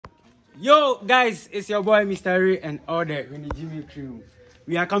Yo, guys, it's your boy Mr. Ray and all the Jimmy crew.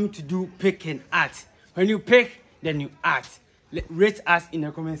 We are coming to do pick and act. When you pick, then you act. Rate us in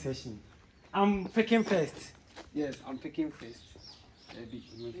the comment section. I'm picking first. Yes, I'm picking first. If you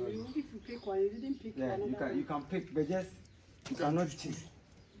pick one, you didn't pick one. You can pick, but just you cannot choose.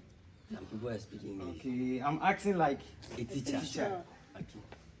 Some people are speaking English. Okay, I'm acting like a teacher. Okay.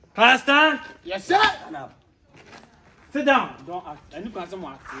 Class stand. Yes, sir. Stand up. Sit down. Don't act. And you can say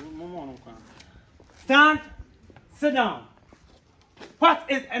more act. Stand. Sit down. What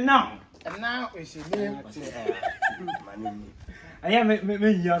is a noun? And now it's a name. I am me.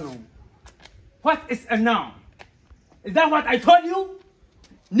 What is a noun? Is that what I told you?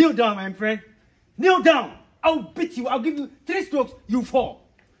 Kneel down, my friend. Kneel down. I'll beat you. I'll give you 3 strokes. You fall.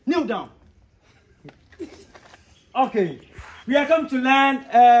 Kneel down. Okay. We are come to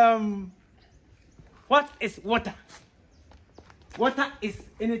learn what is water? Water is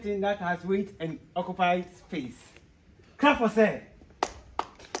anything that has weight and occupies space. Clap for say.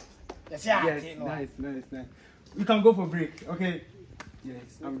 Yes, yes, nice. We can go for break, okay?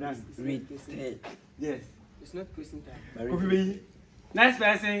 Yes, I'm done. Read. Yes. It's not question time. Coffee. Nice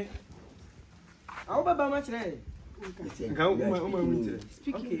person. How about much today? Speaking,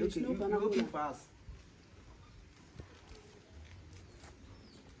 Okay, you go too fast.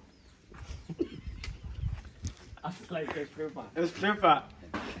 I feel like a stripper. A stripper.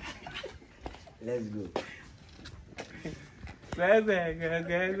 Let's go. Go.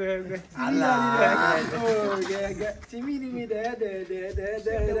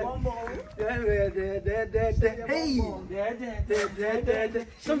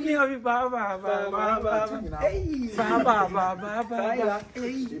 Something of it, Tyler.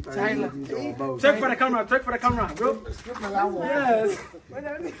 Check for the camera, bro. Yes.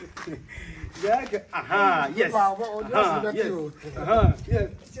 Yes. Yes.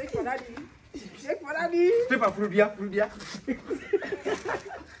 Check for that. Paper fruit.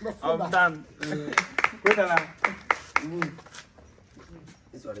 I'm done. Wait a minute.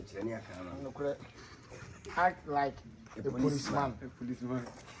 This was the Chinese camera. Act like a policeman.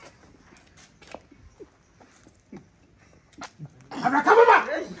 Come over.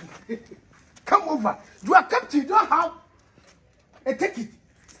 Come over. You are captain. You don't have a ticket.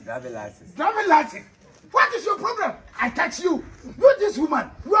 Driving license. What is your problem? I catch you. You this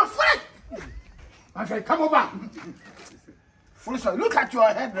woman. You are afraid. My friend, come over. Foolish, look at your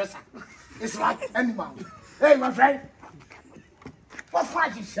hairdresser. It's like animal. Hey, my friend. What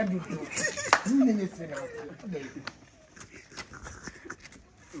fight you said you do? You need anything else.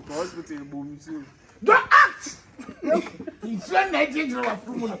 Don't act. He's trying to get you a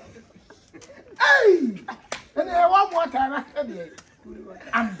fool. Hey! And then one more time,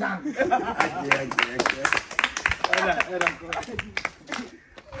 I'm done.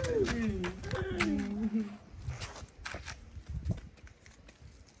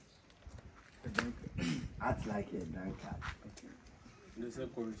 Act like a drunkard. This is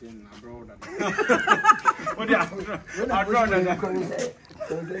correction abroad. What do you abroad?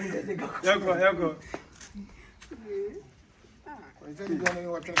 Go.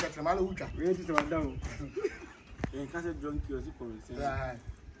 Where did you down? You can't drunk your correction.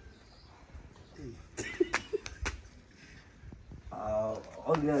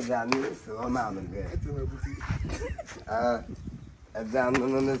 All the examiners, so I'm out of there.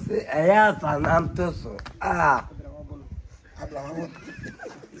 Examiners say, I have an amtoso.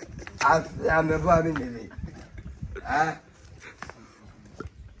 I'm a bobbing in it.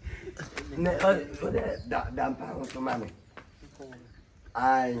 Damn pound to money.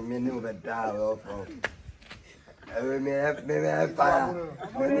 I may know that down I may have fire.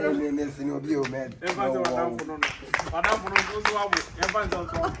 When you miss no blue man. What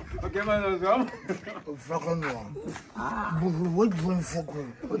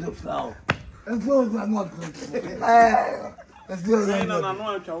the flower? And those are not good. Let's do it.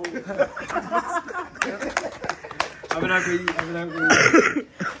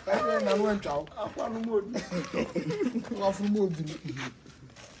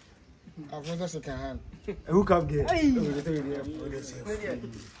 Who come there? Hi,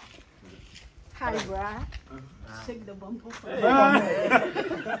 brah. Shake the bumper for me.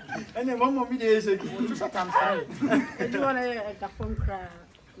 And then one more video shake. Do you want a phone cry?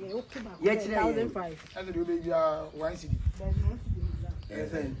 Yeah, okay, 1,005. And the baby 1 city.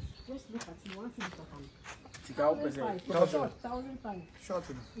 There's 1 city. Just look at it, 1 city for him. 1,005. Short.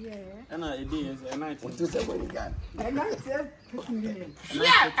 Yeah. And a day is a night. What is the money gun? And I said 50 million.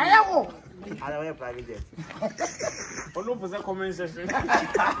 Yeah, I am. I don't have private jet. Oh, no, for the comment section.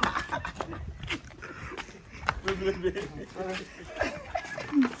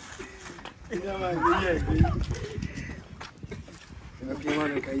 What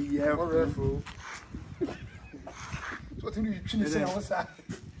do you say?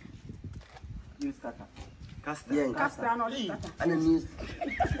 Use kata. Casta no. And news.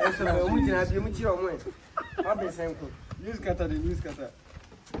 Also, we have you much your way. Use kata, the news kata.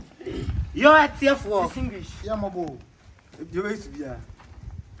 You are here for English. Yamabo. You used to be a.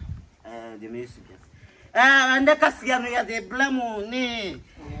 the music. And the Cassiano, the blamo, nay,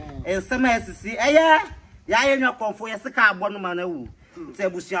 and some SC. Yeah, in your comfort, yes, a car, one man, it's a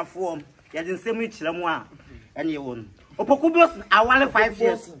bushia form. You didn't say much, Lamois, and you own. Opokubos, I want 5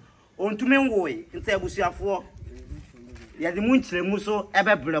 years. On to men way, it's a bushia for. You had the Munch, Muso,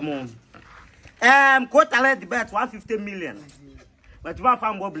 ever blamo. Quote I let the bet 150 million. But one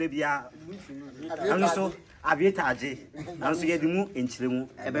farm will believe ya. And so, I be tardy. And so get the moon in Chilemu,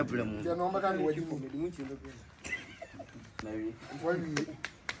 ever blamo. You're no matter what you do. Mary.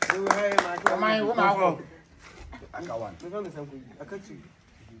 My woman. I got one. I cut you.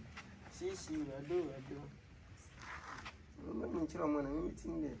 See, I do.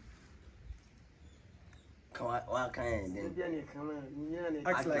 What kind?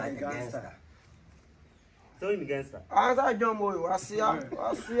 Act like a gangster. So in gangster. As I don't know, I see ya.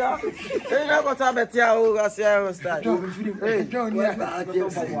 Hey, I got a better. I see I start. Hey, John,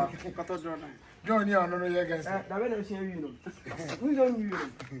 John, you know your guys. That when I see you, who's on you?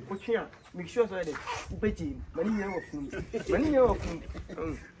 Okay, make sure so that betty, money of food.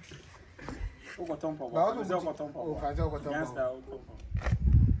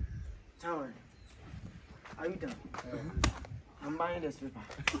 Tower. Are you done? I'm buying the stripper.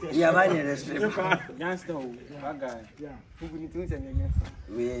 Yeah, buying the stripper. Gangster, that guy. Yeah, who will need to send against?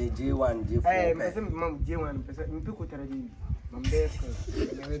 We J1, J4. Hey, Mom, J1, person, people tell you. I'm there.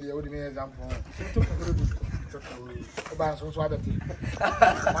 The old man example. About so swab it.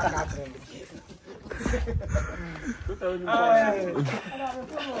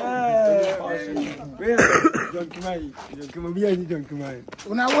 Don't come on. Don't come on.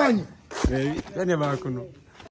 Una wani. Baby, I never know.